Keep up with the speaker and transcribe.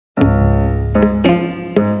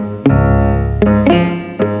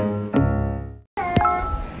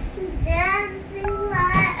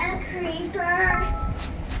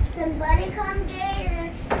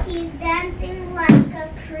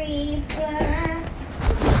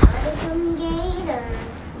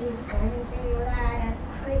He's dancing like a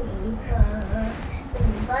creeper.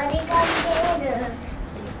 Somebody come get her.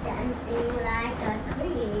 He's dancing like a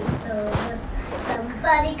creeper.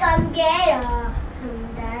 Somebody come get her.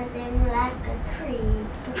 I'm dancing like a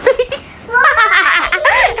creeper.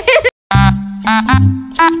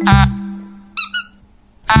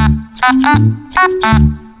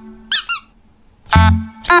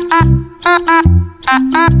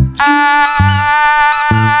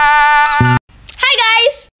 Hi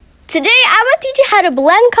guys! Today I will teach you how to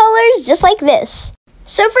blend colors just like this.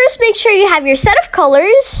 So first make sure you have your set of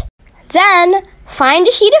colors, then find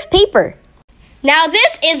a sheet of paper. Now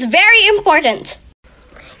this is very important.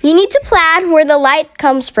 You need to plan where the light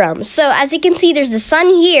comes from. So as you can see, there's the sun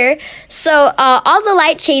here. So all the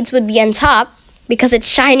light shades would be on top because it's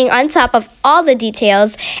shining on top of all the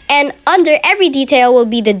details. And under every detail will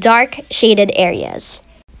be the dark shaded areas.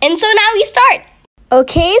 And so now we start.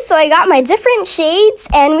 Okay, so I got my different shades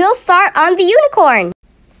and we'll start on the unicorn.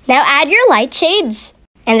 Now add your light shades.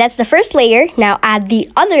 And that's the first layer. Now add the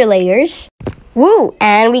other layers. Woo,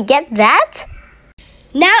 and we get that.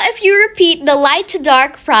 Now if you repeat the light to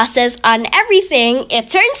dark process on everything, it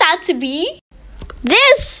turns out to be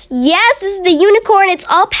this. Yes, this is the unicorn. It's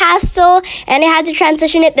all pastel and I had to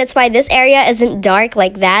transition it. That's why this area isn't dark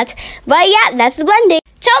like that. But yeah, that's the blending.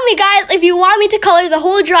 Tell me guys if you want me to color the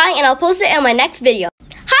whole drawing and I'll post it in my next video.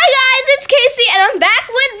 Hi guys, it's Kaycee and I'm back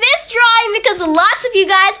with this drawing because lots of you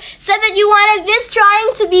guys said that you wanted this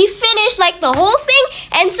drawing to be finished like the whole thing,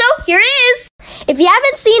 and so here it is. If you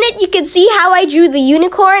haven't seen it, you can see how I drew the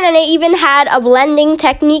unicorn and I even had a blending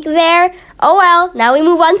technique there. Oh well, now we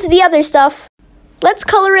move on to the other stuff. Let's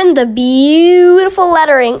color in the beautiful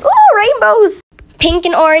lettering. Ooh, rainbows. Pink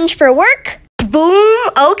and orange for work.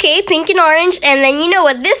 Boom. Okay, pink and orange. And then you know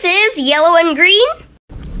what this is, yellow and green.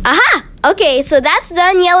 Aha! Okay, so that's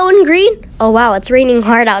done, yellow and green. Oh wow, it's raining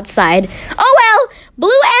hard outside. Oh well,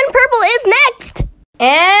 blue and purple is next.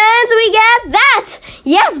 And we get that.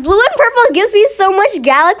 Yes, blue and purple gives me so much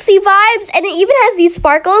galaxy vibes and it even has these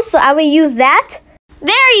sparkles, so I will use that.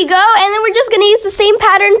 There you go, and then we're just gonna use the same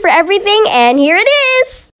pattern for everything, and here it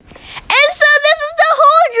is. And so this is the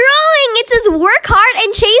whole drawing. It says work hard and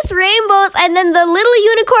chase rainbows, and then the little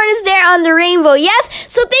unicorn is there on the rainbow. Yes,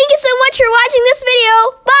 so thank you so much for watching this video.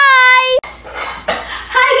 Bye!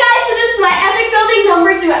 Hi guys, so this is my epic building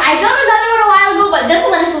number 2. I built another one a while ago, but this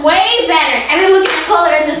one is way better. I mean, look at the color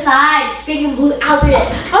on the side. It's pink and blue alternate.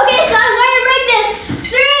 Okay, so I'm going to break this.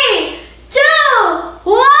 3,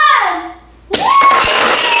 2, 1.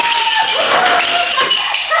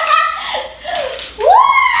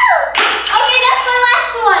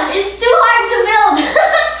 It's too hard to build.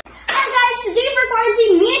 Hi guys, today for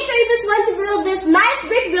quarantine, me and Travis went to build this nice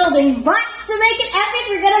brick building, but to make it epic,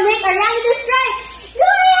 we're gonna make Ariana destroy it. Go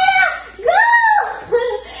Ariana! Go!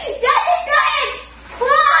 Guys, destroy it!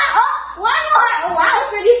 Oh, one more! Oh wow,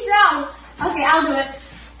 it's pretty strong. Okay, I'll do it.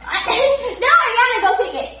 No, Ariana, go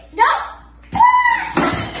pick it. Go!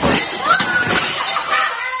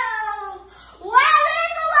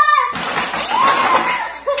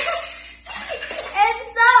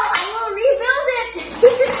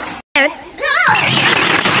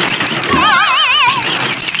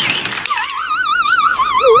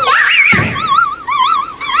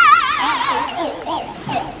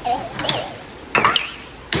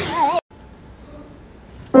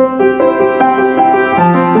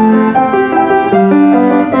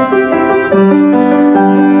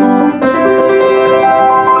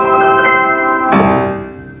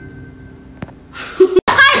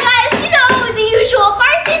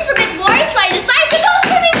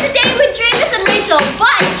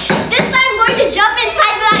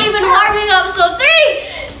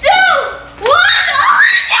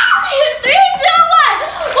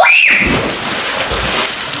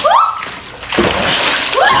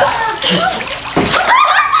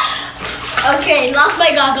 Okay, lost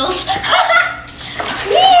my goggles. This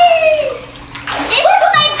is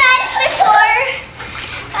my pants before.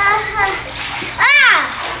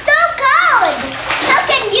 So cold. How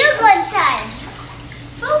can you go inside?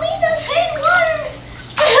 Well, we don't take water.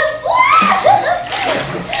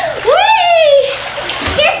 Wait!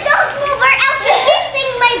 Just don't move or else you're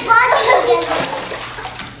fixing my body again.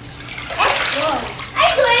 Let's go.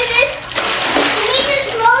 I'm doing this. You need to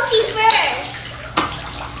slowly first.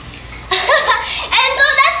 And so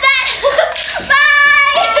that's that.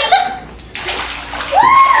 Bye!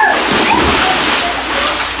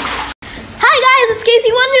 Hi guys, it's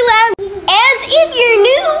Kaycee Wonderland. And if you're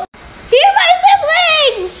new, here are my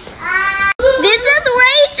siblings. This is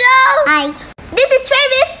Rachel. Hi. This is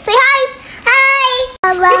Travis. Say hi. Hi.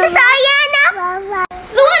 This is Ariana.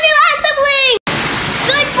 The Wonderland siblings.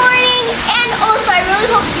 Good for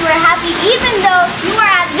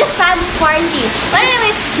But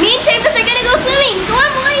anyway, me and Travis are gonna go swimming. Come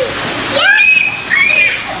on, boys. Yeah!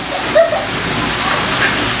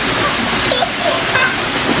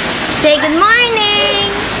 Say good morning.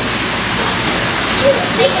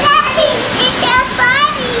 It's so funny.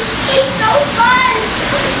 It's so fun.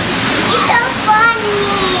 It's so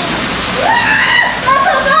funny.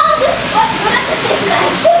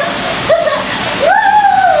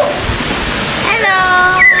 Hello.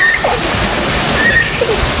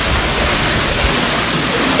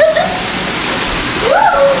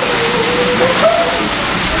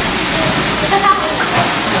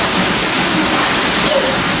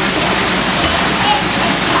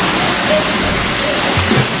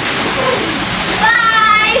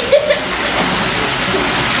 Bye.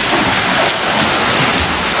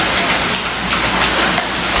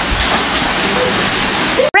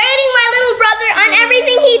 Rating my little brother on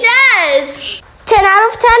everything he does. 10 out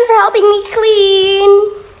of 10 for helping me clean.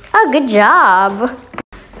 Oh, good job.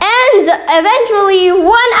 And eventually 1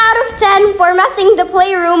 out of 10 for messing the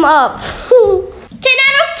playroom up. 10 out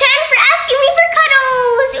of 10 for asking me for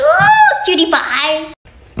cuddles. Ooh, cutie pie.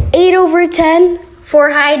 8 over 10 for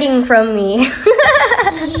hiding from me.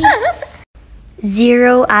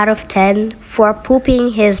 0 out of 10 for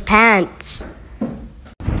pooping his pants.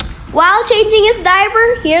 While changing his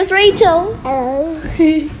diaper, here's Rachel. Hello.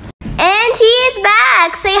 And he is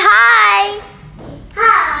back. Say hi.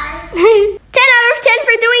 Hi. 10 out of 10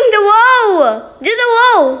 for doing the whoa. Do the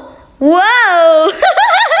whoa. Whoa.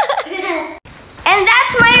 And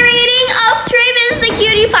that's my rating of Travis the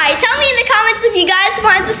Cutie Pie. Tell me in the comments if you guys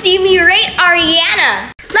want to see me rate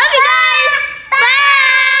Ariana. Love you guys. Bye.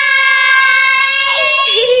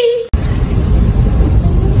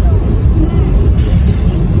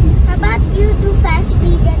 How about you do fast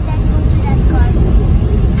speed and then go to that car?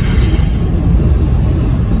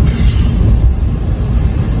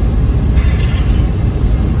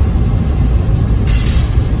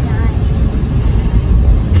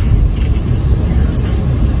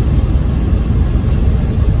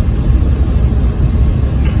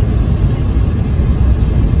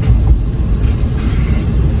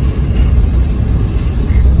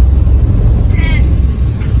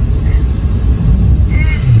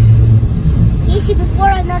 Easy before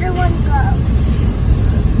another one goes.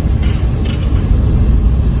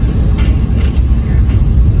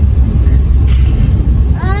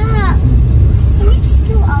 Can you just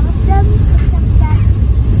kill all of them?